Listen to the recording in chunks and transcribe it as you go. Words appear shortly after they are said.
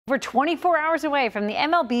We're 24 hours away from the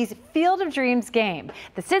MLB's Field of Dreams game.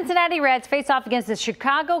 The Cincinnati Reds face off against the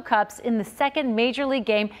Chicago Cubs in the second Major League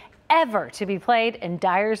game ever to be played in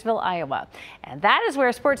Dyersville, Iowa. And that is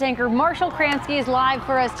where sports anchor Marshall Kransky is live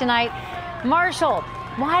for us tonight. Marshall,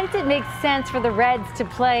 why does it make sense for the Reds to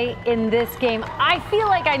play in this game? I feel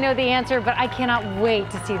like I know the answer, but I cannot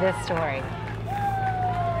wait to see this story.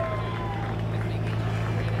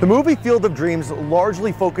 The movie Field of Dreams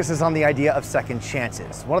largely focuses on the idea of second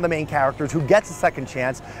chances. One of the main characters who gets a second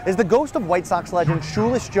chance is the ghost of White Sox legend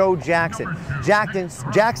Shoeless Joe Jackson.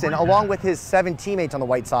 Jackson, along with his 7 teammates on the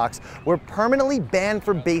White Sox, were permanently banned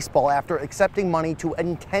from baseball after accepting money to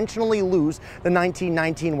intentionally lose the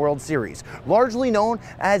 1919 World Series, largely known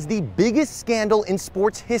as the biggest scandal in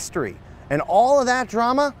sports history. And all of that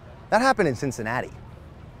drama, that happened in Cincinnati.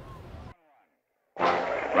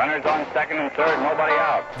 Runners on second and third, nobody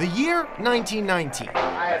out. The year 1919.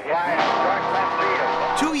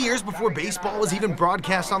 2 years before baseball was even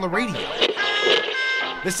broadcast on the radio.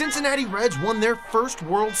 The Cincinnati Reds won their first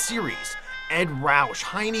World Series. Ed Roush,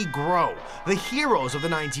 Heine Groh, the heroes of the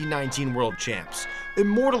 1919 World Champs,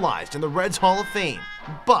 immortalized in the Reds Hall of Fame.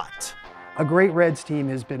 But a great Reds team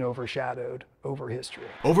has been overshadowed over history.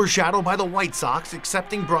 Overshadowed by the White Sox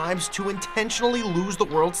accepting bribes to intentionally lose the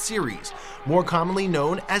World Series, more commonly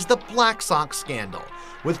known as the Black Sox Scandal,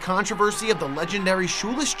 with controversy of the legendary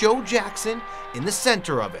Shoeless Joe Jackson in the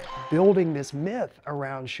center of it. Building this myth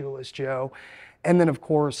around Shoeless Joe, and then of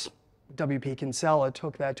course, W.P. Kinsella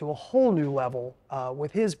took that to a whole new level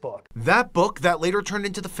with his book. That book that later turned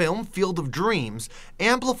into the film Field of Dreams,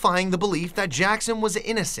 amplifying the belief that Jackson was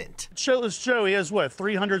innocent. Shoeless Joe, he has what,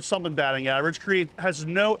 300-something batting average, has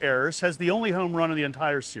no errors, has the only home run of the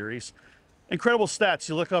entire series. Incredible stats.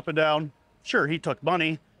 You look up and down, sure, he took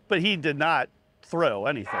money, but he did not throw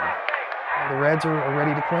anything. The Reds are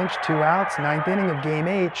ready to clinch, 2 outs, 9th inning of Game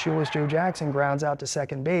 8. Shoeless Joe Jackson grounds out to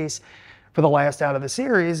second base for the last out of the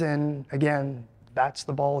series, and again, that's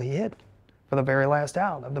the ball he hit for the very last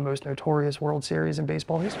out of the most notorious World Series in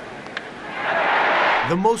baseball history.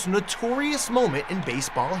 The most notorious moment in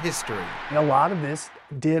baseball history. And a lot of this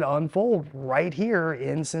did unfold right here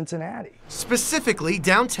in Cincinnati. Specifically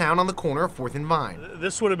downtown on the corner of 4th and Vine.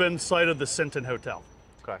 This would have been site of the Sinton Hotel.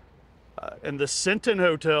 Okay. And the Sinton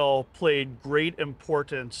Hotel played great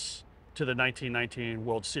importance to the 1919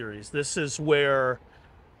 World Series. This is where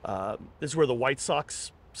the White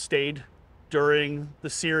Sox stayed during the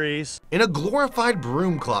series. In a glorified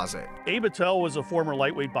broom closet. Abe Attell was a former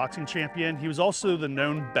lightweight boxing champion. He was also the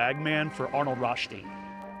known bagman for Arnold Rothstein,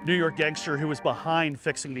 New York gangster who was behind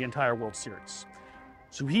fixing the entire World Series.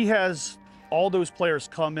 So he has all those players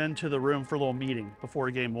come into the room for a little meeting before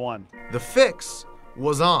Game 1. The fix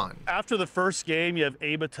was on. After the first game, you have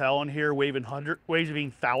Abe Attell in here waving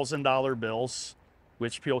 $1,000 bills,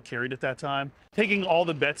 which people carried at that time, taking all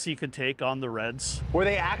the bets he could take on the Reds. Were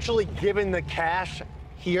they actually given the cash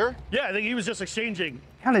here? Yeah, I think he was just exchanging.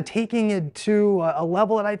 Kind of taking it to a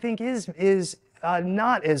level that I think is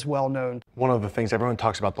not as well known. One of the things everyone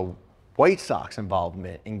talks about, the White Sox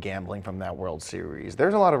involvement in gambling from that World Series.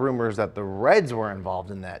 There's a lot of rumors that the Reds were involved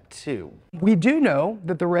in that too. We do know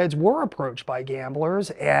that the Reds were approached by gamblers,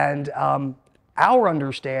 and our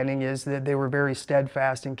understanding is that they were very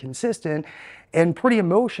steadfast and consistent and pretty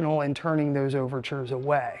emotional in turning those overtures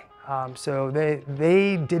away. So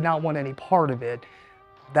they did not want any part of it.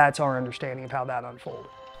 That's our understanding of how that unfolded.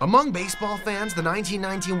 Among baseball fans, the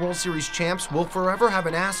 1919 World Series champs will forever have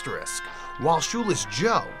an asterisk, while Shoeless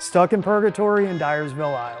Joe stuck in purgatory in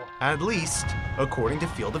Dyersville, Iowa. At least, according to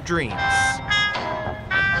Field of Dreams.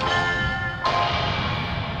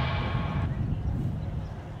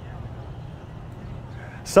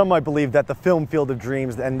 Some might believe that the film Field of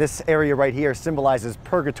Dreams and this area right here symbolizes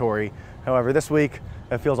purgatory. However, this week,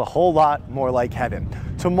 it feels a whole lot more like heaven.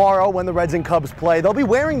 Tomorrow, when the Reds and Cubs play, they'll be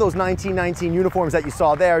wearing those 1919 uniforms that you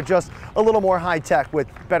saw there, just a little more high-tech with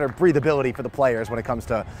better breathability for the players when it comes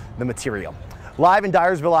to the material. Live in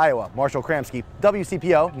Dyersville, Iowa, Marshall Kransky,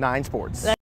 WCPO 9 Sports.